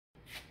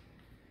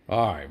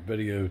Alright,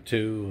 video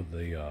 2 of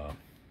the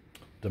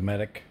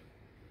Dometic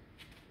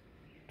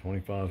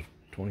 25,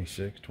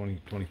 26,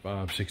 20,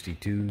 25,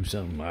 62,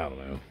 something, I don't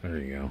know. There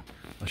you go.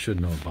 I should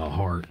know it by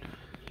heart.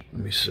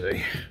 Let me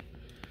see.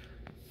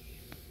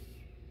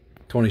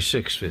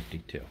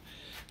 2652. I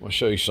want to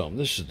show you something.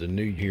 This is the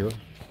new here.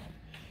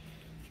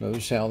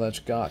 Notice how that's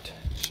got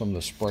some of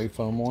the spray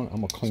foam on it. I'm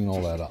going to clean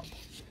all that up.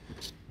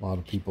 A lot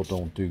of people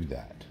don't do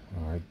that.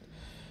 Alright.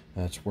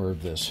 That's where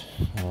this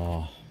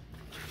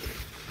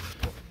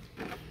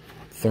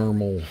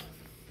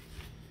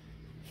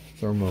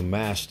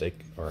thermomastic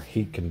or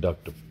heat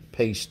conductive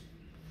paste.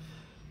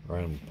 All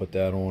right, I'm gonna put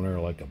that on there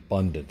like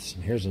abundance.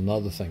 And here's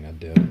another thing I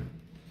did.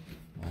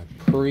 I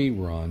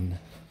pre-run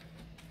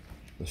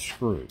the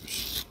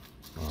screws,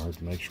 all right,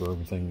 to make sure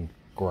everything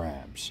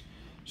grabs,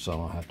 so I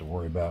don't have to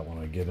worry about when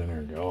I get in there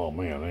and go, oh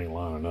man, it ain't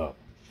lining up,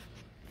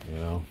 you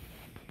know.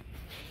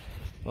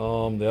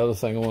 The other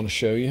thing I want to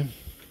show you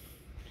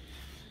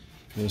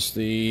is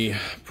the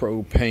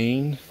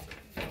propane.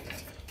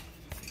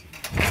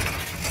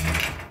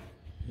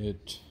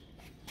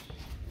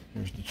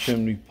 Here's the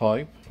chimney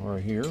pipe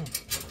right here.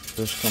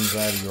 This comes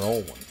out of your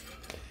old one.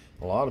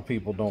 A lot of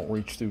people don't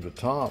reach through the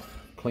top,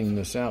 clean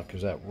this out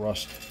because that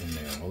rust in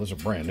there. Well, this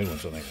is a brand new one,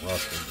 so it ain't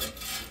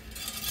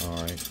rusted. All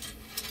right,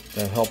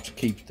 that helps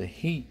keep the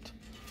heat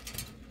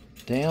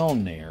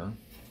down there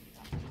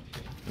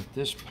at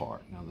this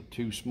part. Now, the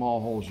two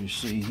small holes you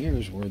see here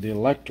is where the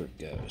electric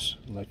goes.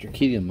 Electric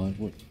heating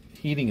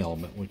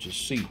element, which is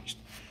seized.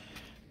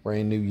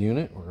 Brand new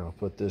unit. We're going to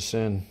put this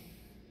in.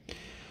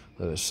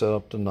 Let it set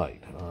up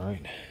tonight. All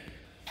right.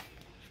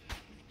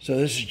 So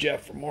this is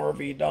Jeff from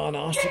RV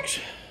Diagnostics.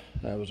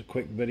 That was a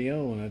quick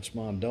video, and that's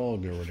my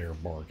dog over there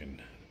barking.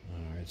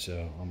 All right.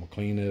 So I'm gonna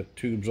clean the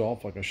tubes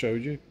off like I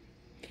showed you,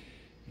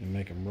 and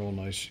make them real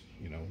nice.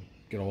 You know,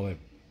 get all that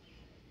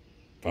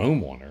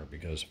foam on there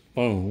because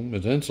foam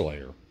is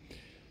insulator.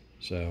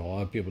 So a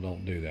lot of people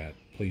don't do that.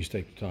 Please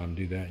take the time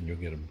to do that, and you'll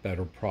get a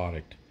better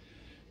product.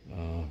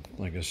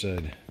 Like I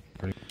said,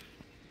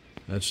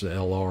 that's the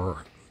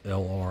LRIM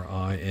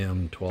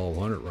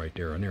 1200 right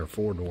there, and they're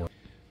 4-door.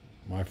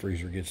 My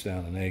freezer gets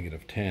down to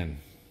 -10,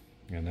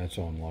 and that's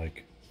on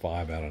like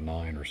 5 out of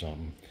 9 or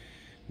something.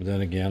 But then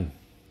again,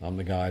 I'm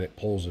the guy that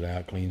pulls it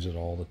out, cleans it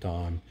all the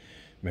time,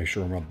 make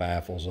sure my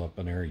baffle's up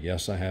in there.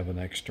 Yes, I have an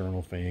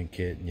external fan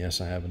kit, and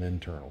yes, I have an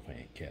internal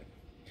fan kit.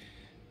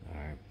 All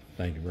right,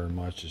 thank you very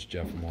much. This is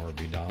Jeff from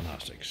RV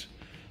Diagnostics.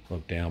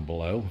 Look down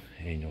below,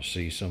 and you'll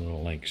see some of the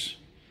links.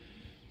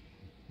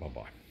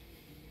 Bye-bye.